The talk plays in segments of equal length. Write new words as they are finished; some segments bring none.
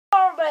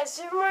guys,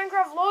 Super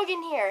Minecraft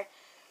Logan here.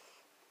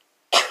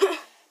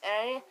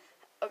 Okay,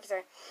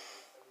 sorry.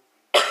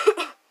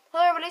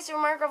 Hello everybody, Super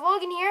Minecraft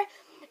Logan here,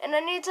 and I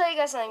need to tell you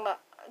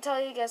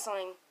guys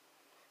something.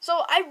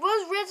 So I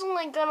was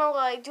originally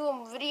gonna do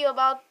a video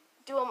about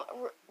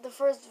the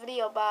first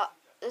video about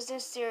this new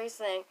series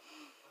thing,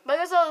 but I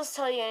guess I'll just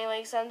tell you anyway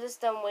because I'm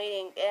just done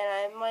waiting, and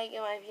I might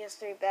get my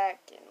PS3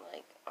 back in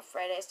a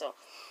Friday still.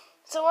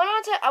 So I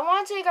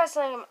want to tell you guys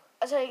something.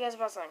 I'll tell you guys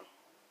about something.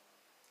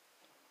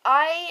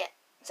 I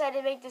decided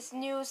to make this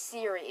new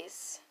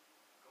series.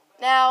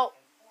 Now,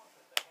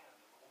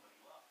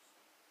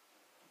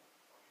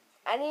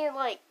 I need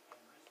to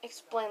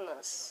explain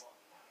this.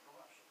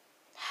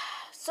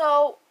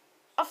 So,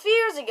 a few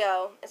years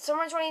ago, in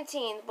summer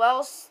 2018, while I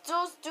was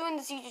still doing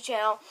this YouTube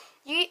channel,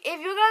 if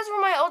you guys were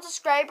my old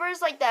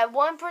subscribers, that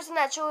one person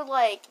that showed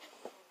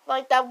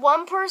that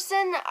one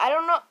person, I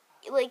don't know,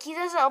 he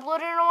doesn't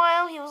upload it in a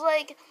while. He was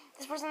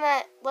this person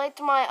that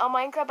liked my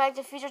Minecraft Back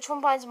to the Future Twin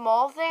Pines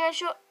Mall thing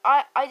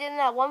I did in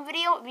that one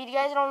video. If you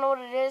guys don't know what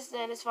it is,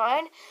 then it's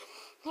fine.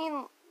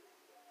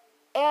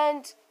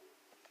 And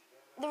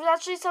there was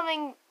actually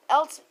something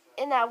else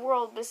in that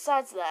world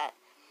besides that.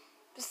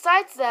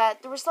 Besides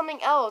that, there was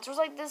something else. There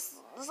was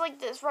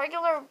this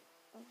regular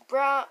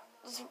brown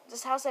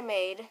this house I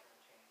made,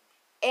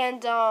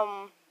 and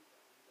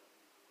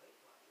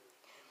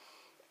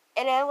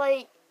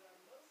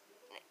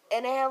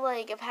it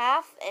had a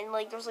path, and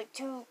there was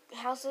two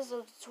houses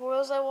of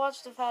tutorials I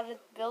watched of how to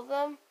build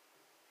them,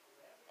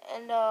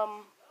 and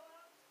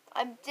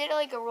I did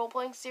a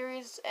role-playing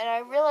series, and I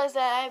realized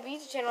that I have a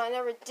YouTube channel. I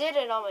never did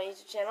it on my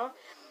YouTube channel.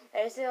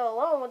 I just did it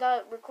alone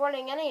without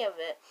recording any of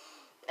it.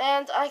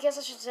 And I guess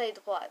I should say the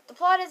plot. The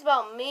plot is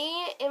about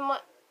me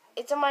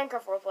it's a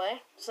Minecraft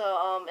roleplay.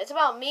 So it's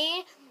about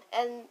me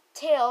and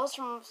Tails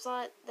from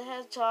Sonic the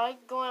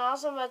Hedgehog going on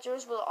some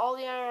adventures with all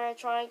the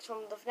animatronics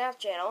from the FNAF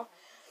channel.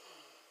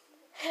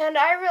 And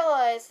I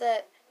realized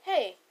that,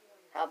 hey,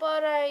 how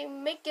about I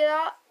make it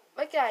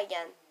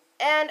again?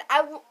 And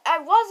I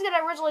was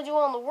gonna originally do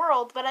it on the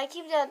world, but I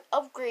keep on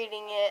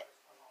upgrading it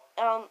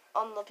on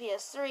the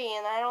PS3,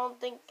 and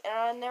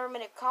I never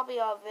made a copy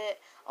of it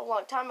a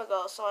long time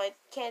ago, so I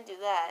can't do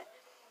that.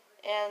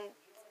 And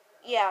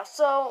yeah,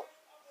 so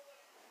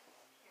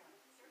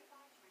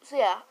the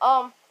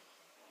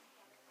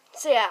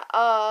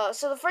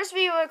first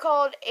video I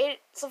called 8.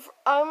 So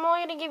I'm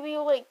only gonna give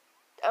you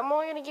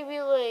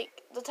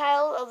the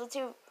title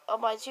of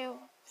my two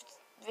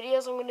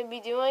videos I'm gonna be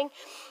doing.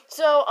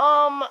 So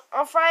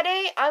on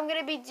Friday I'm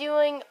gonna be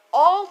doing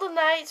all the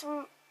nights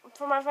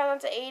for my Final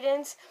Fantasy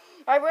Aidens.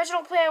 My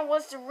original plan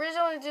was to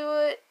originally do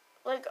it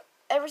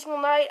every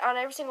single night on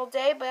every single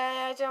day, but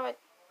I had my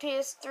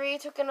PS3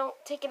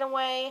 taken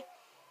away.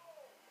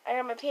 I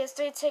got my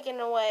PS3 taken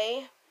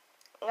away.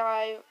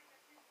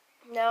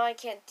 Now I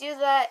can't do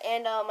that,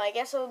 and I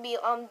guess it would be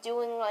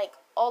doing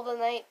all the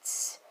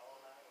nights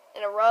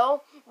in a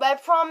row. But I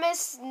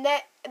promise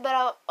but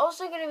I'm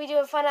also gonna be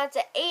doing Final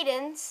Fantasy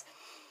Aidens,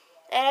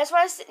 and I just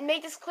want to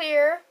make this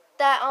clear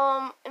that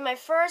in my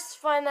first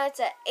Final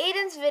Fantasy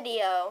Aidens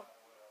video,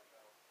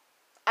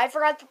 I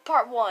forgot the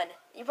part 1.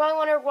 You probably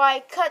wonder why I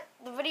cut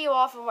the video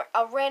off at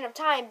a random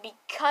time,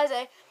 because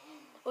I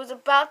was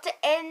about to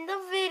end the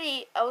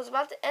video.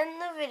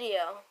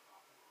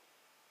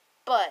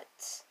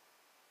 But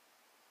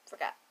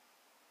forgot.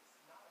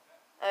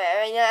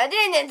 I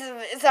didn't end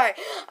the, sorry.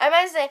 I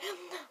meant to say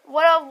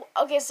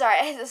okay,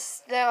 sorry.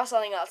 There was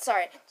something else.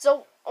 Sorry.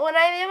 So when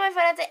I made my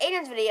Final Fantasy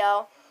Aidens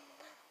video,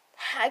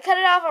 I cut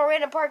it off on a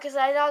random part because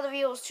I thought the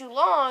video was too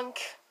long,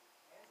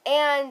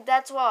 and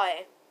that's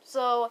why.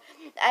 So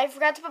I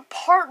forgot to put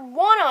part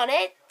 1 on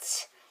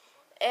it,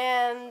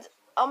 and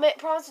I'll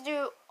promise to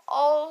do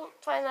all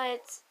 5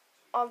 nights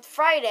on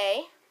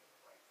Friday.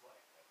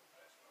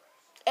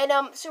 And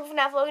Super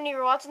FNAF Logan, you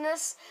were watching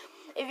this.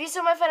 If you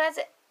saw my Final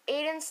Fantasy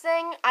Aidens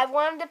thing, I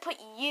wanted to put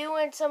you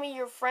and some of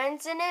your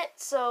friends in it.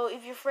 So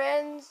if your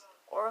friends,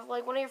 or if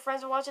one of your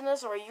friends are watching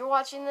this, or you're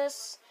watching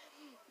this,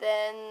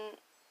 then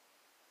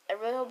I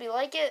really hope you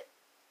like it.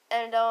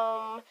 And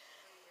I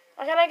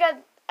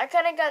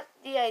kind of got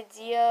the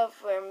idea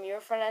from your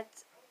friend.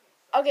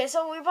 Okay,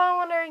 so you're probably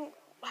wondering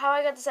how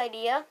I got this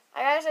idea.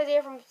 I got this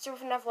idea from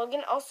Super FNAF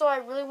Logan. Also, I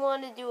really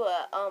wanted to do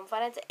a Final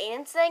Fantasy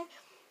Aidens thing.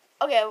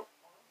 Okay,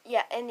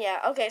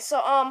 okay,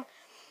 so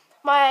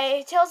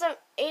my Tales of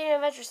Aiden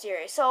Adventure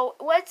series. So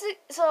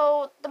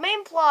the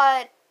main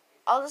plot,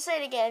 I'll just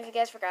say it again if you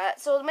guys forgot.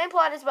 So the main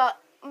plot is about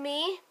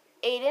me,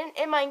 Aiden,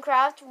 in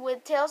Minecraft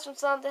with Tails from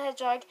Sonic the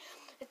Hedgehog.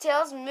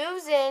 Tails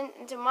moves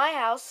into my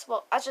house.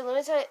 Well, actually, let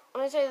me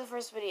tell you the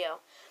first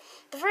video.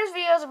 The first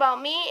video is about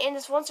me in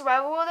this one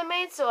survival world I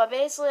made. So I'm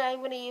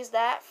going to use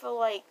that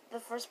for the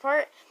first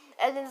part.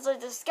 And then there's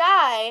this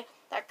guy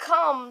that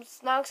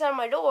knocks on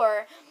my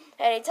door,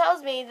 and he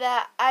tells me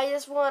that I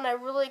just want a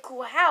really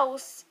cool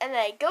house, and then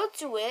I go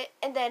to it,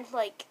 and then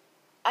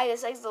I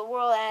just exit the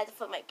world, and I had to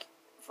flip my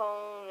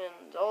phone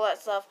and all that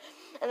stuff.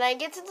 And then I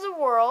get to the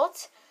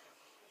world,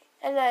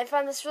 And then I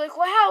found this really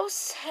cool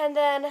house, and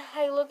then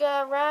I look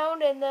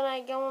around, and then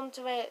I go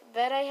into my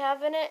bed I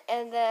have in it,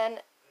 and then,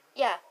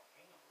 yeah.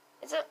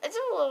 It's a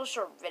little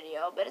short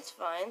video, but it's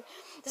fine.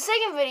 The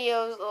second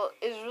video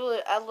is really,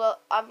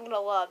 I'm going to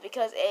love,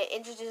 because it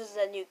introduces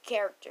a new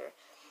character.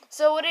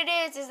 So what it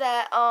is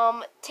that,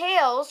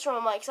 Tails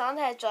from, like, Sonic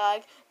the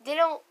Hedgehog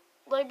didn't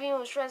like being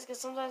with his friends,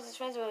 because sometimes his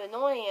friends would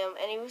annoy him,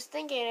 and he was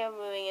thinking of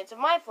moving into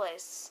my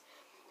place.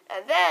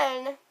 And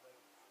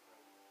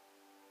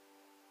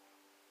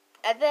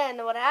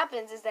then what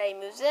happens is that he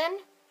moves in.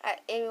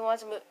 If he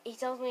wants to move, he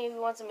tells me if he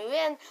wants to move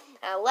in.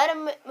 And I let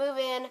him move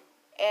in,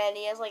 and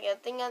he has like a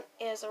thing.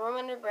 He has a room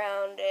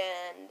underground,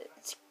 and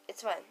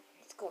it's fun.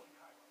 It's cool.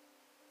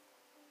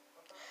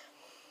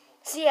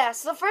 So yeah,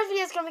 so the first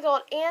video is gonna be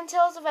called Aiden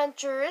Tails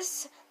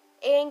Adventures.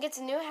 Aiden gets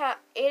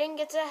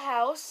a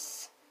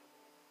house,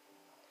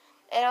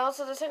 and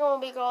also the second one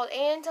will be called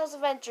Aiden Tails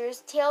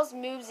Adventures. Tails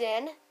moves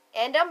in,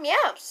 and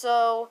yeah.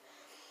 So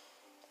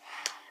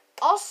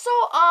also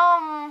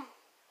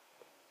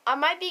I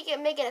might be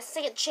making a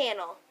second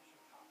channel.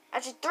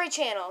 Actually, 3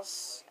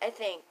 channels, I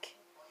think.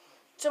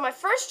 So my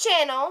first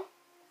channel,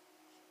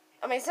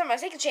 my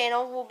second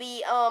channel will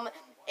be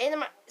in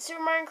the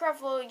Super Mario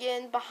Kart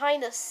Logan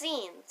behind the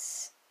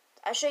scenes.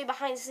 I'll show you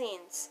behind the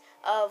scenes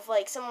of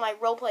like some of my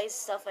roleplay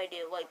stuff I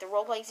do, like the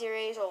roleplay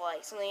series or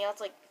like something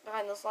else like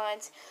behind those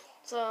lines,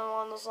 so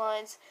along those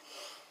lines.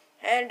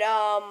 And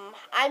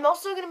I'm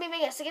also gonna be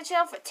making a second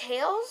channel for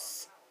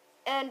Tails,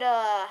 and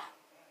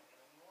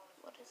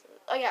what is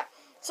it? Oh yeah.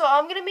 So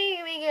I'm gonna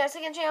be making a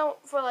second channel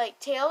for like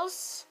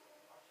Tails,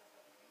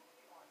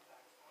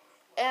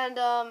 and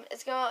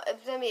it's gonna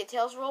be a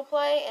Tails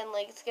roleplay, and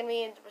like it's gonna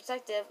be in the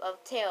perspective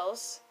of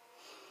Tails.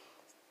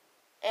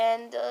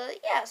 And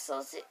yeah, so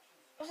I'll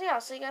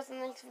see you guys in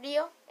the next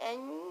video,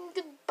 and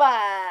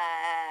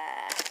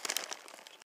goodbye.